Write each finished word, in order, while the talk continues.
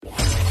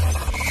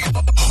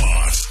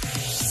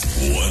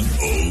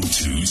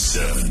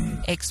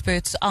1027.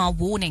 Experts are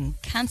warning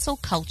cancel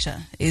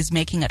culture is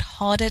making it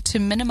harder to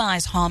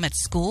minimize harm at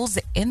schools,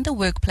 in the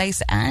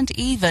workplace, and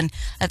even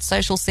at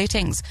social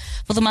settings.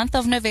 For the month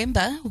of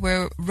November,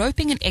 we're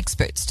roping in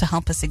experts to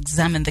help us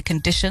examine the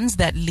conditions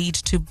that lead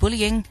to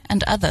bullying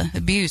and other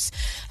abuse.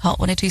 Hot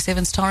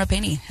 1027's Tara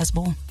Penny has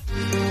more.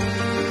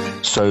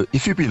 So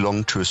if you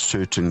belong to a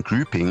certain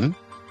grouping,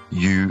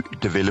 you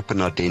develop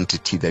an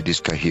identity that is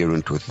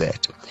coherent with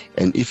that.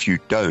 And if you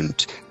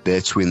don't,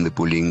 that's when the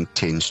bullying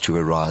tends to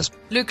arise.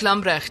 Luke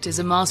Lambrecht is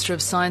a Master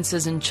of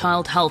Sciences in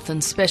Child Health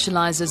and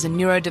specializes in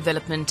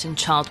neurodevelopment and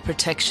child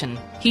protection.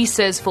 He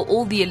says for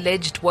all the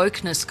alleged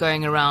wokeness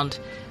going around,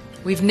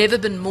 we've never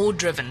been more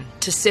driven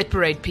to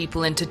separate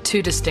people into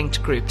two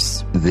distinct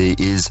groups. There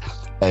is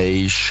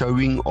a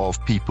showing of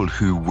people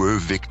who were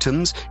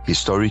victims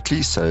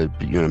historically, so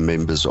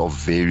members of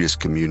various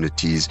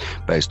communities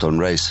based on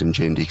race and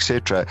gender,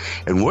 etc.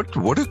 And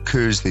what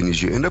occurs then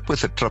is you end up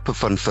with a trappe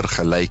van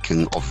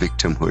vergelyking of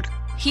victimhood.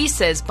 He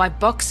says by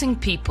boxing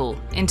people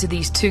into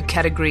these two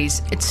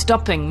categories, it's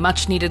stopping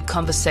much needed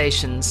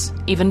conversations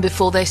even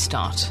before they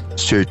start.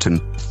 Certain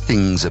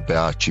things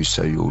about you,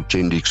 so your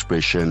gender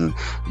expression,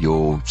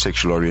 your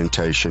sexual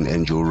orientation,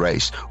 and your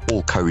race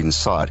all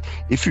coincide.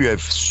 If you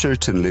have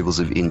certain levels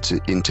of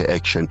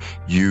interaction,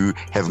 you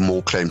have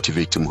more claim to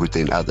victimhood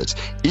than others.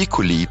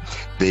 Equally,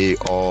 there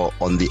are,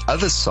 on the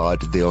other side,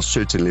 there are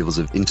certain levels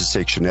of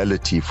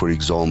intersectionality, for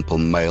example,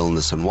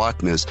 maleness and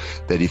whiteness,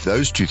 that if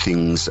those two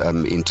things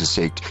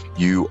intersect,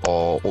 you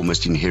are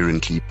almost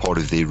inherently part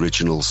of the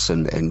original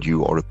sin and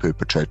you are a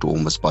perpetrator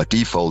almost by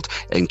default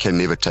and can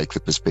never take the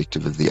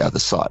perspective of the other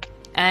side.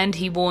 And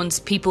he warns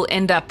people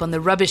end up on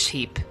the rubbish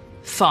heap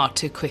far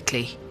too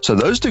quickly. So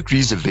those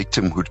degrees of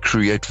victimhood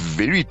create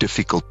very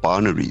difficult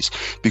binaries,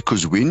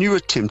 because when you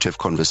attempt to have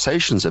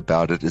conversations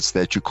about it, it's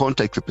that you can't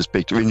take the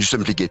perspective and you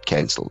simply get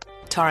cancelled.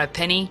 Tara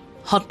Penny,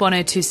 Hot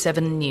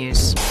 1027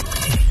 News.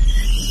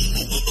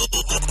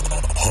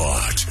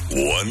 Hot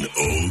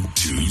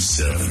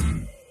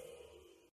 1027.